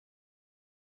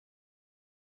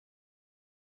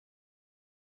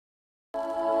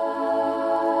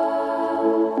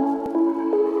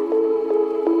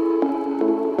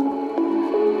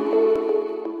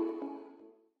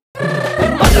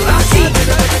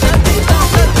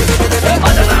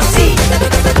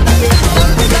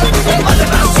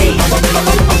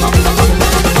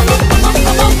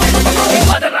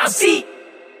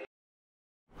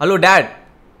Hello date,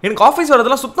 எனக்கு office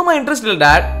வரதெல்லாம் சுத்தமாக இன்ட்ரெஸ்ட் இல்லை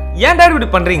டேட். ஏன் டேட் இப்படி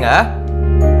பண்ணுறீங்க?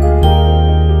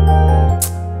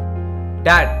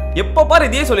 டேட் எப்போ பாரு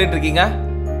இதையே சொல்லிட்டு இருக்கீங்க.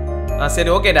 சரி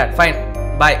ஓகே டேட், ஃபைன்,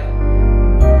 பாய்.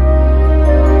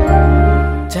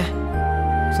 சே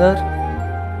சார்,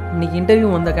 இன்னைக்கு இன்டர்வியூ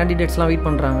வந்த கேண்டிடேட்ஸ்லாம் வெயிட்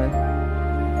பண்ணுறாங்க.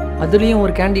 அதுலேயும்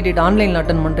ஒரு கேண்டிடேட் ஆன்லைனில்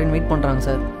அட்டன் பண்ணுறேன்னு வெயிட் பண்ணுறாங்க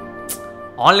சார்.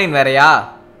 ஆன்லைன் வேறையா?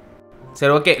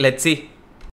 சரி okay, let's see.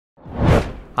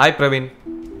 Hi Praveen.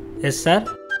 Yes sir.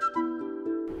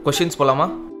 Questions போலாமா?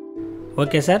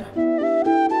 Okay sir.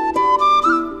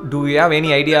 Do you have any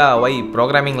idea why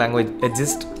programming language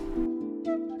exists?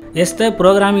 Yes, the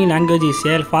programming language is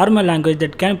a formal language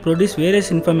that can produce various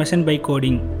information by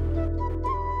coding.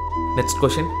 Next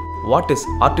question. What is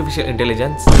artificial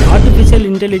intelligence? Artificial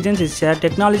intelligence is a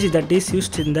technology that is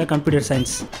used in the computer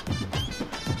science.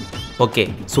 Okay,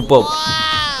 superb.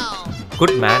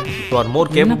 Good man. You are more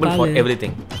capable for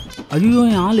everything. ஐயோ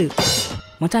என் ஆளு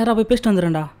மச்சாரா போய் பேசிட்டு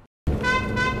வந்துடுறேன்டா.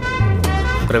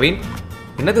 பிரவீன்,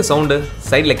 என்னது sound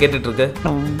சைடில் கேட்டுட்டு இருக்கு?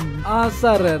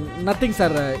 Sir nothing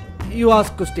sir. You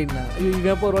ask question.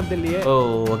 இவன் போகிறோம் தெரியலையே. ஓ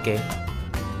okay.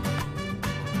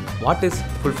 What is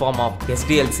full form of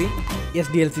SDLC?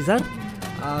 SDLC sir.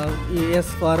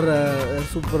 S for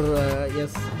super,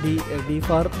 S T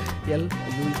for L.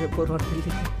 இவன் போகிறோம்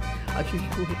தெரியலையே.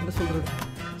 என்ன சொல்கிறது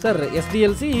sir?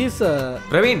 SDLC is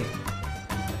Praveen,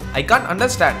 I can't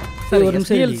understand. Sir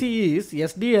SDLC is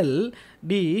SDL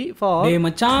D for. டேய்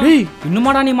மச்சான்,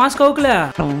 இன்னுமாடா நீ மாஸ்க் அவுக்கல?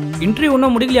 இன்டர்வியூ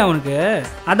இன்னும் முடியலையா உனக்கு?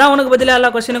 அதான் உனக்கு பதிலா எல்லா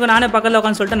क्वेश्चनக்கும் நானே பக்கத்துல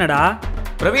உட்கார்ந்து சொல்லிட்டேனடா.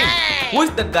 Praveen, who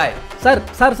is that guy? Sir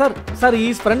sir sir sir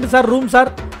is friend sir. Room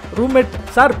sir, roommate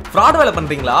sir. Fraud வேலை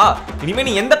பண்றீங்களா? இனிமே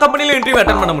நீ எந்த கம்பெனில இன்டர்வியூ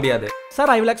அட்டெண்ட் பண்ண முடியாது.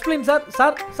 Sir I will explain sir.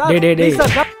 Sir sir டேய்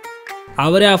சார்.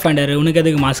 அவரே ஆஃப் ஆண்டாரு, உனக்கு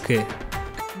எதுக்கு மாஸ்க்?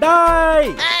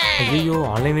 டேய் ஐயோ,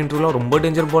 ஆன்லைன் இன்டர்வியூலாம் ரொம்ப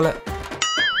டேஞ்சர் போல.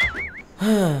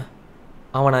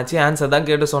 அவனாச்சு ஆன்சர் தான்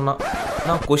கேட்டு சொன்னான்.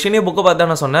 நான் கொஷினே புக்கை பார்த்து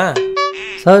தான் நான் சொன்னேன்.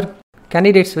 Sir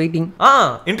candidates waiting.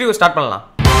 Interview start பண்ணலாம்.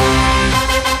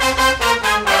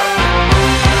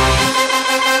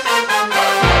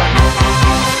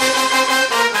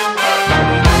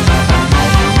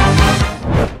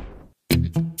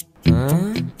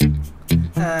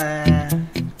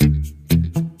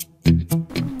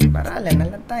 பரவாயில்ல,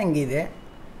 நல்லா தான் இங்கே இது.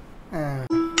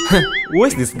 Who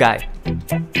is this guy?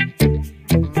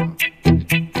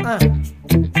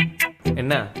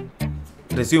 என்ன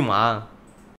ரெஸ்யூமா?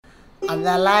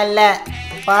 அதெல்லாம் இல்லை,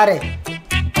 பாரு.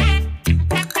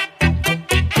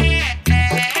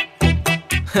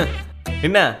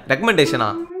 என்ன ரெக்கமெண்டேஷனா?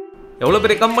 எவ்வளோ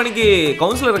பெரிய கம்பெனிக்கு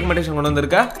கவுன்சிலர் ரெக்கமெண்டேஷன் கொண்டு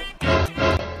வந்திருக்க?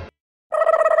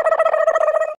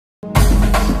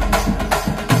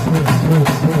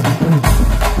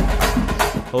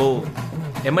 ஓ,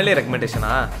 MLA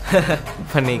ரெக்கமெண்டேஷனா?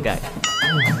 ஃபன்னி காய்.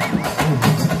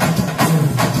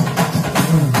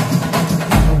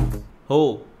 ஓ,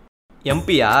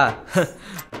 எம்பியா?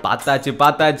 பார்த்தாச்சு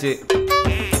பார்த்தாச்சு.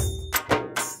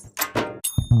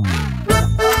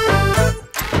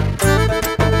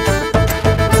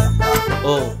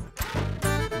 ஓ,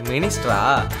 மினிஸ்டரா?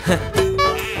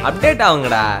 அப்டேட்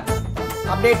ஆகுங்கடா.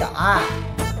 அப்டேட்டா?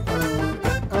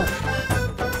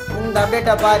 இந்த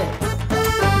அப்டேட்டா பாரு.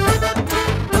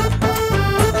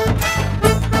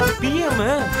 PM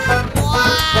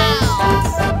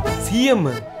CM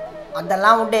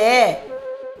அதெல்லாம் விட்டு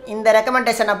இந்த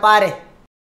ரெக்கமெண்டேஷனை பாரு.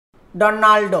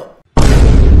 டொனால்டோ.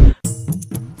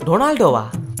 டொனால்டோவா?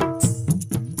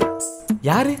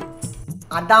 யாரு?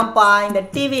 அதான்ப்பா, இந்த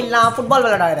டிவிலாம் ஃபுட்பால்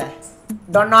விளையாடுற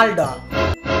டொனால்டோ.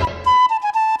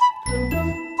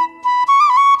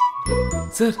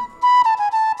 சார்,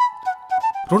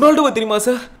 ரொனால்டோவை தெரியுமா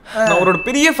சார்? நான் அவரோட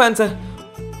பெரிய ஃபேன் சார்.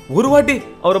 ஒரு வாட்டி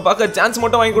அவரை பார்க்க சான்ஸ்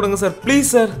மட்டும் வாங்கி கொடுங்க சார்,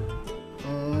 ப்ளீஸ் சார்.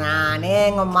 நானே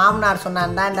எங்கள் மாமனார்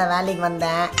சொன்னான் தான் இந்த வேலைக்கு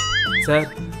வந்தேன் சார்.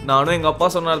 நானும் எங்கள் அப்பா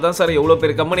சொன்னார் தான் சார் எவ்வளோ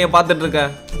பெரிய கம்பெனியை பார்த்துட்டு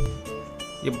இருக்கேன்.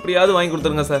 எப்படியாவது வாங்கி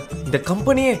கொடுத்துருங்க சார். இந்த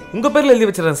கம்பெனியே உங்கள் பேரில் எழுதி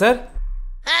வச்சிடறேன் சார்.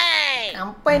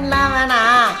 கம்பெனிலாம்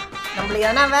வேணாம், நம்மளுக்கு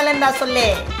எதனா வேலை இருந்தா சொல்லு.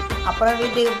 அப்புறம்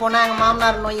வீட்டுக்கு போனால் எங்கள்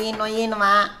மாமனார்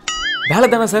நொய்யின்னுவேன். வேலை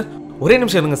தானே சார்? ஒரே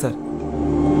நிமிஷம் இருங்க சார்.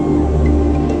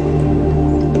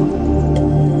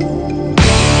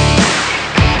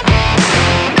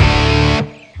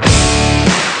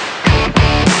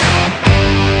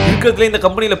 இருக்கிறதுல இந்த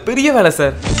கம்பெனியில பெரிய வேலை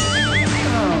சார்.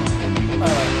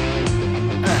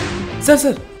 சார்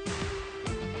சார்,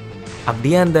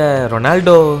 அப்படியே அந்த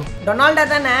ரொனால்டோ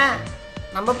தானே?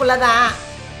 நம்ம புள்ள தான்.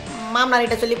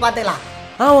 மாமனார்கிட்ட சொல்லி பார்த்துக்கலாம்.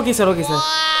 Okay sir, okay sir.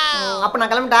 அப்போ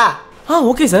நான் கிளம்பிட்டா?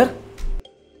 Okay sir.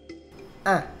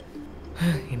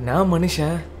 என்ன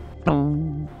மனுஷன்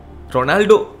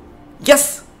Ronaldo. Yes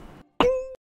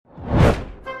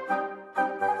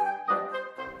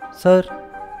sir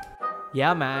yeah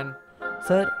man.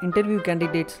 Sir interview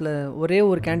கேண்டிடேட்ஸில் ஒரே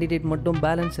ஒரு கேண்டிடேட் மட்டும்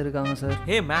பேலன்ஸ் இருக்காங்க sir.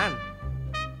 Hey man,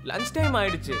 lunch time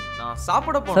ஆயிடுச்சு, நான்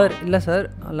சாப்பிட போறேன். சார் இல்லை சார்,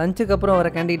 லஞ்சுக்கு அப்புறம்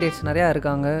வர கேண்டிடேட்ஸ் நிறையா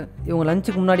இருக்காங்க. இவங்க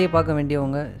லஞ்சுக்கு முன்னாடியே பார்க்க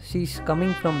வேண்டியவங்க. She is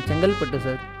coming from Chengalpattu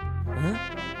sir.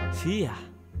 ஷீயா?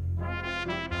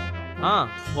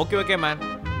 Okay okay man,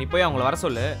 நீ போய் அவங்கள வர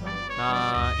சொல்லு,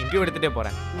 நான் இன்டர்வியூ எடுத்துகிட்டே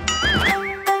போகிறேன்.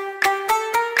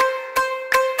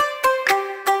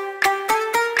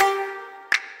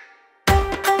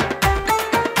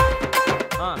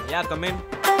 யா come in.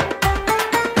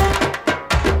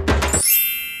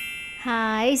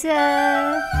 Hi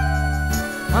sir.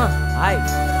 Hi.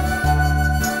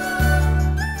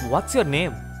 What's your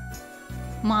name?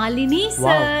 Malini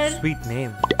wow, sir. Sweet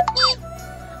name.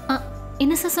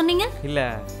 என்ன சார் சொன்னீங்க? இல்லை,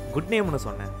 குட் நேம்னு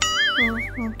சொன்னேன்.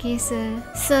 Okay sir.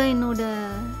 சார் என்னோட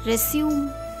ரெஸ்யூம்.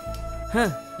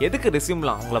 எதுக்கு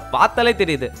ரெஸ்யூம்லாம்? உங்களை பார்த்தாலே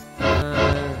தெரியுது.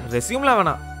 ரெஸ்யூம்லாம்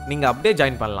வேணாம், நீங்கள் அப்படியே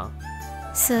ஜாயின் பண்ணலாம்.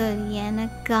 சார்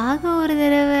எனக்காக ஒரு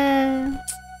தடவை.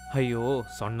 ஐயோ,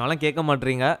 சொன்னாலும் கேட்க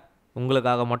மாட்டீங்க.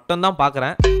 உங்களுக்காக மட்டும்தான்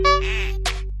பார்க்குறேன்.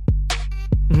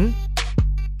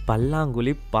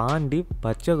 பல்லாங்குழி, பாண்டி,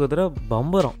 பச்சை குதிரை,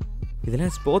 பம்பரம்,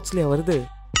 இதெல்லாம் ஸ்போர்ட்ஸ்லேயே வருது.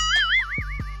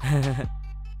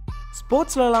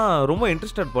 ஸ்போர்ட்ஸ்லலாம் ரொம்ப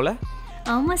இன்ட்ரெஸ்டட் போல.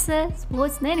 ஆமாம் சார்,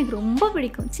 ஸ்போர்ட்ஸ்னால் எனக்கு ரொம்ப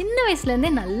பிடிக்கும். சின்ன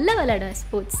வயசுலேருந்தே நல்லா விளையாடுவேன்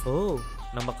ஸ்போர்ட்ஸ். ஓ,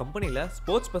 நம்ம கம்பெனியில்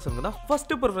ஸ்போர்ட்ஸ் பர்சனுக்கு தான்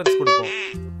ஃபஸ்ட்டு ப்ரிஃபரன்ஸ் கொடுப்போம்.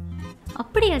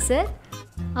 அப்படியா சார்?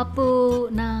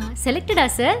 அப்போது நான் செலக்டடா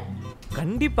சார்?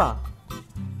 கண்டிப்பா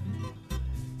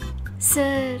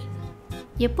சார்.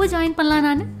 எப்போ ஜாயின் பண்ணலாம்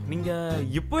நான்? நீங்கள்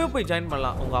இப்போவே போய் ஜாயின்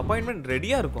பண்ணலாம், உங்கள் அப்பாயின்மெண்ட்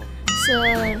ரெடியாக இருக்கும்.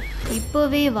 சார்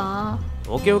இப்போவே வா?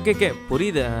 ஓகே ஓகே ஓகே,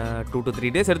 புரியுது. 2 to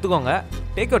 3 days எடுத்துக்கோங்க.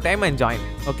 Take your time and join.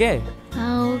 Okay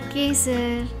okay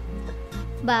sir.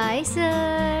 Bye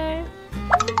sir.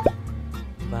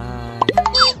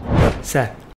 Bye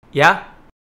sir. Yeah.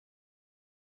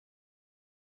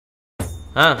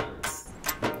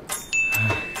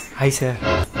 Hi sir.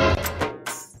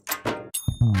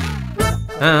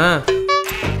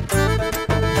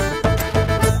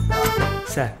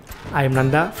 Sir, I am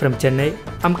Nanda from Chennai.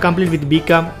 I am complete with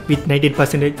BCom with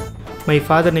 98%. My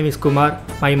father name is Kumar.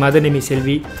 My mother name is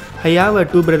Selvi. I have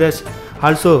 2 brothers.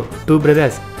 Also 2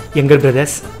 brothers, younger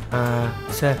brothers.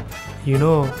 Sir, you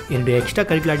know, என்னுடைய extra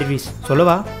curricular activities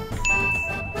சொல்லவா?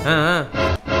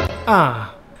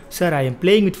 Sir, I am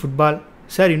playing with football.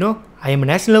 Sir, you know, I am a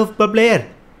national football player.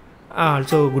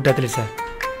 Also good athlete, sir.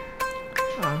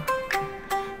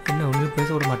 என்ன ஒன்றுமே பேச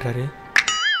விட மாட்டாரு.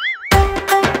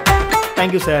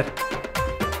 Thank you sir.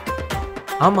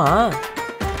 ஆமாம்,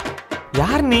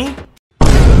 யார் நீ?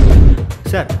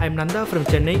 Sir, I am Nanda from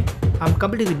Chennai. I am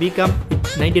complete BCom with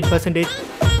 98%.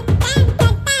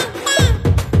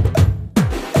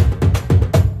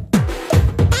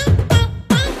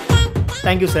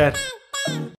 Thank you sir.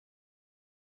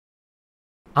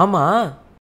 ஆமாம்,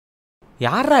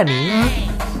 யாரா நீ?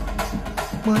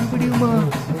 மறுபடியுமா?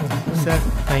 சார்,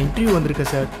 நான் இன்டர்வியூ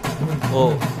வந்திருக்கேன் சார். ஓ,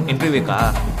 இன்டர்வியூக்கா?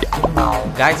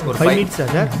 காய்ஸ் ஒரு 5 minutes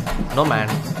சார். நோ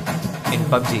மேன், இன்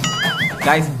பப்ஜி.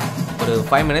 காய்ஸ் ஒரு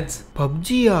 5 minutes.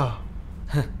 பப்ஜியா?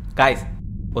 காய்ஸ்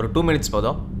ஒரு 2 minutes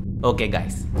போதும். Okay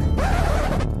guys.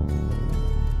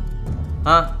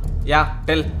 யா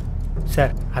டெல்.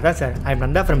 சார், அதான் sir, I am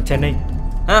Nanda from Chennai.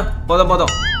 போதும்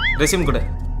போதும், ரெஸ்யூம் கொடு.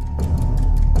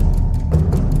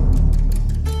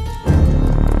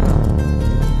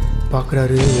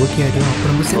 பார்க்குறாரு, ஓகே ஆகிடும்,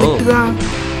 அப்புறம் செலக்ட் தான்.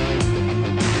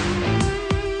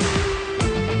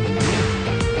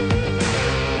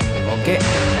 ஓகே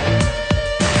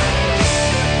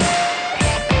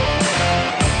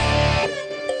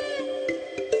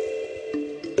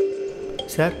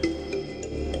சார்,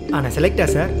 நான் செலக்டா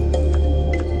சார்?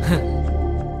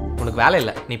 உனக்கு வேலை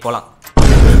இல்லை, நீ போகலாம்.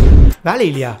 வேலை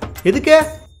இல்லையா? எதுக்கு?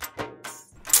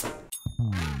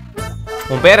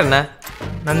 உன் பேர் என்ன?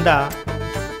 நந்தா.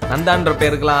 நந்தான்ற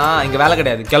பேருக்கெல்லாம் இங்கே வேலை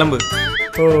கிடையாது, கிளம்பு.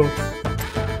 ஓ,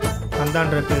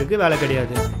 நந்தான்ற பேருக்கு வேலை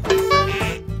கிடையாது.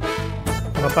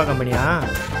 உங்கள் அப்பா கம்பெனியா?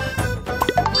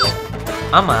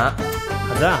 ஆமாம்.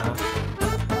 அதான்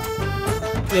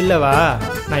இல்லைவா,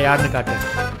 நான் யாருன்னு காட்டுறேன்.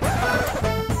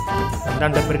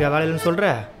 நந்தான்ற பேருக்கு வேலை இல்லைன்னு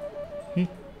சொல்கிற?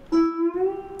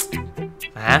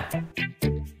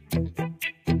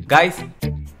 Guys,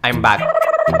 I'm back.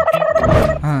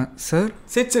 Sir?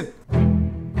 Sit.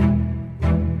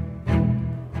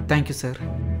 Thank you, sir.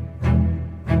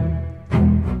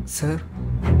 Sir?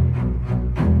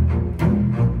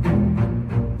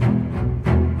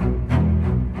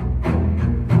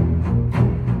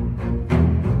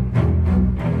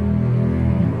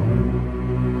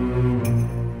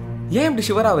 ஏன் இப்படி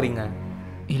ஷிவர் ஆவறீங்க?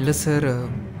 இல்லை sir,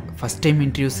 first time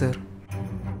interview sir.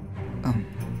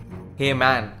 Hey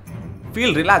man,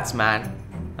 feel relax man.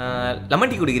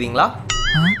 Lemon tea குடிக்கிறீங்களா?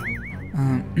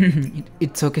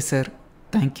 It's okay sir,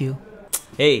 thank you.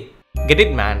 ஏய் கெட்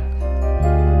இட் மேன்.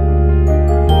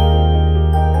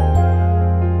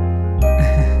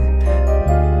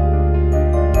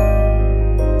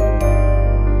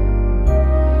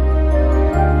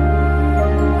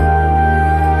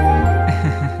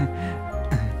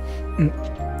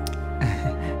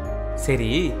 சரி,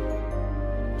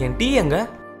 என் டீ எங்க?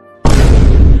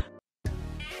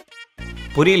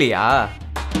 புரியலையா?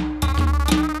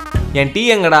 N T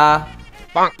எங்கடா?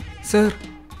 Sir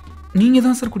நீங்கள்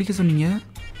தான் சார் குடிக்க சொன்னீங்க.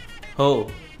 ஓ,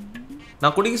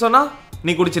 நான் குடிக்க சொன்னா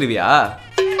நீ குடிச்சிருவியா?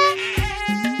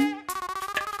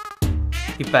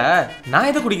 இப்ப நான்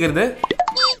எதை குடிக்கிறது?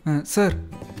 சார்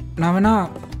நான் வேணா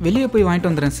வெளியே போய்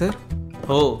வாங்கிட்டு வந்துடுறேன் சார்.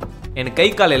 ஓ, எனக்கு கை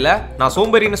கால் இல்லை, நான்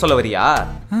சோம்பேறின்னு சொல்ல வரியா?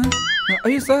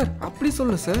 ஐயோ சார் அப்படி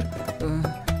சொல்ல சார்.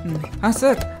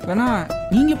 சார் வேணா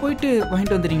நீங்கள் போயிட்டு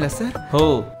வாங்கிட்டு வந்துடுறீங்களா சார்? ஓ,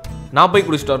 நான் போய்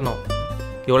குடிச்சிட்டு வரணும்?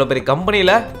 இவ்வளோ பெரிய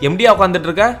கம்பெனியில் எம்டியா உட்காந்துட்டு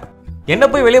இருக்க, என்ன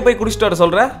போய் வெளியே போய் குடிச்சிட்டு வர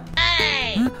சொல்ற?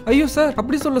 ஐயோ சார்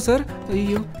அப்படி சொல்ல சார்.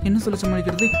 ஐயோ என்ன சொல்ல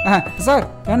சமாளிக்கிறது? சார்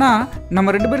வேணா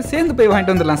நம்ம 2 பேரும் சேர்ந்து போய்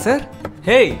வாங்கிட்டு வந்துடலாம் சார்.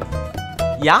 ஹேய்,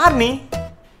 யார் நீ?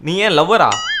 நீ ஏன்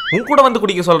லவ்வரா? உன் கூட வந்து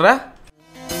குடிக்க சொல்ற?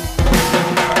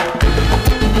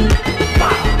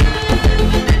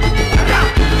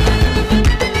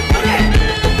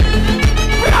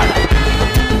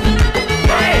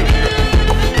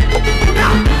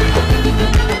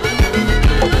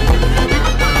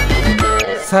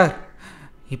 சார்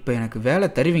இப்போ எனக்கு வேலை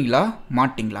தருவீங்களா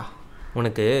மாட்டிங்களா?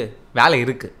 உனக்கு வேலை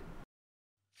இருக்கு.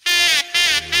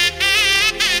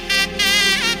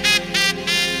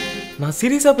 நான்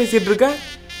சீரியஸா பேசிட்டு இருக்கேன்,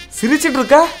 சிரிச்சிட்டு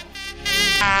இருக்க.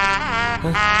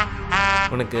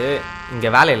 உனக்கு இங்க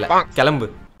வேலை இல்லை, கிளம்பு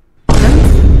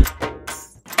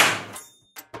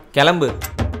கிளம்பு.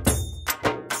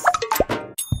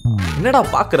 என்னடா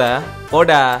பாக்குற?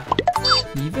 போட.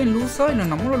 இவன் லூஸா இல்லை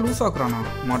நம்மள லூஸ் ஆக்குறானா?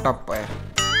 மாட்டாப்ப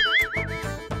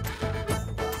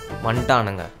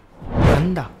வந்துட்டானுங்க.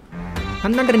 நந்தா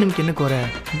நந்தான்ற நிமிக்கு என்ன குறை?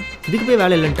 இதுக்கு போய்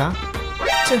வேலை இல்லைன்ட்டா.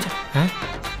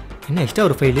 என்ன எக்ஸ்ட்ரா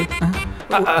ஒரு file?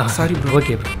 Sorry bro.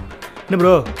 Okay bro. என்ன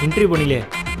ப்ரோ இன்டர்வியூ பண்ணிலே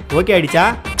ஓகே ஆயிடுச்சா?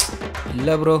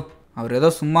 இல்லை ப்ரோ, அவர் ஏதோ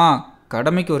சும்மா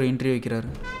கடமைக்கு ஒரு இன்டர்வியூ வைக்கிறாரு.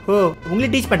 ஓ,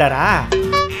 உங்களே டீச் பண்ணாரா?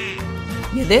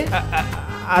 எது?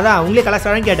 அதான் உங்களே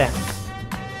கலாச்சாரம் கேட்டேன்.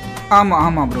 ஆமாம்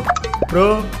ஆமாம் ப்ரோ. ப்ரோ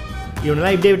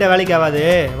இவனெல்லாம் இப்படியே விட்டால் வேலைக்கு ஆகாது.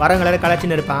 வரவங்க எல்லாரும்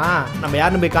கலாச்சின்னு இருப்பான். நம்ம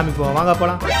யாருன்னு போய் காமிப்போம், வாங்க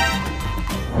போகலாம்.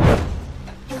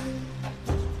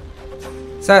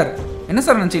 சார் என்ன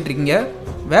சார் நினச்சிட்டு இருக்கீங்க?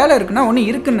 வேலை இருக்குன்னா ஒன்று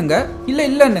இருக்குன்னுங்க, இல்லை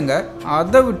இல்லைன்னுங்க.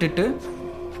 அதை விட்டுட்டு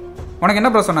உனக்கு என்ன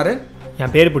ப்ரோ சொன்னார்?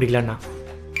 என் பேர் பிடிக்கலண்ணா.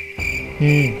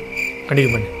 கண்டினியூ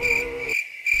பண்ணு.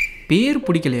 பேர்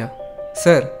பிடிக்கலையா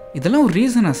சார்? இதெல்லாம் ஒரு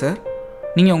ரீசனா சார்?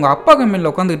 நீங்கள் உங்கள் அப்பா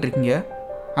கம்பெனியில் உட்காந்துக்கிட்டு இருக்கீங்க,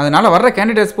 அதனால் வர்ற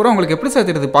கேண்டிடேட்ஸ் பூரா உங்களுக்கு எப்படி சார்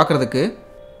தெரியுது பார்க்குறதுக்கு?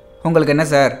 உங்களுக்கு என்ன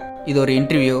சார், இது ஒரு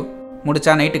இன்டர்வியூ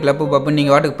முடிச்சா நைட்டு கிளப்பு பப்புன்னு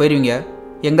நீங்கள் வாட்டுக்கு போயிடுவீங்க.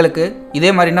 எங்களுக்கு இதே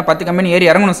மாதிரினா 10 கம்பெனி ஏறி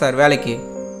இறங்கணும் சார் வேலைக்கு.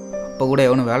 அப்போ கூட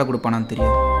எவனும் வேலை கொடுப்பானான்னு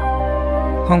தெரியாது.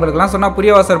 உங்களுக்குலாம் சொன்னால்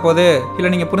புரியவா சார் போகுது? இல்லை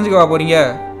நீங்கள் புரிஞ்சுக்கவா போகிறீங்க?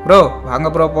 ப்ரோ வாங்க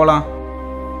ப்ரோ போகலாம்.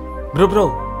 ப்ரோ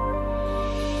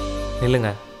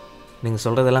இல்லைங்க, நீங்கள்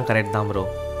சொல்கிறதெல்லாம் கரெக்ட் தான் ப்ரோ.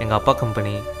 எங்கள் அப்பா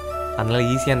கம்பெனி, அதனால்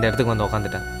ஈஸியாக அந்த இடத்துக்கு வந்து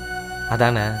உக்காந்துட்டேன்.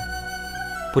 அதானே?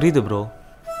 புரியுது ப்ரோ,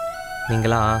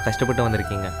 நீங்களாம் கஷ்டப்பட்டு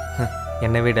வந்திருக்கீங்க.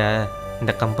 என்னை விட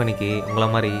இந்த கம்பெனிக்கு உங்களை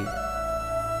மாதிரி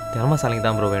திறமைசாலிங்க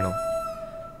தான் ப்ரோ வேணும்.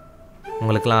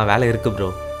 உங்களுக்கெல்லாம் வேலை இருக்குது ப்ரோ.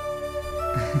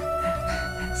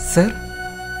 சார்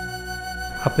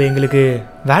அப்போ எங்களுக்கு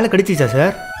வேலை கிடைச்சிச்சா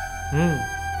சார்?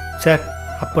 சார்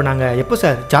அப்போ நாங்கள் எப்போ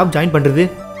சார் ஜாப் ஜாயின் பண்ணுறது?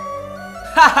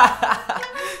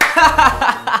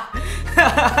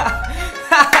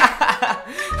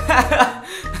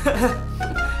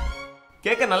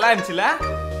 கேட்க நல்லா இருந்துச்சுல?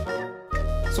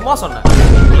 சும்மா சொன்னேன்.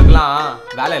 உங்களுக்குலாம்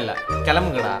வேலை இல்லை,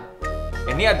 கிளம்புங்கடா.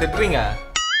 என்னையா திட்டுறீங்க?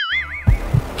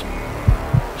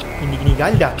 இன்னைக்கு நீ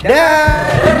காலிடா.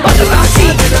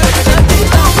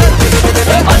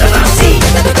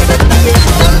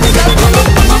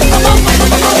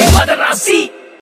 Madrasi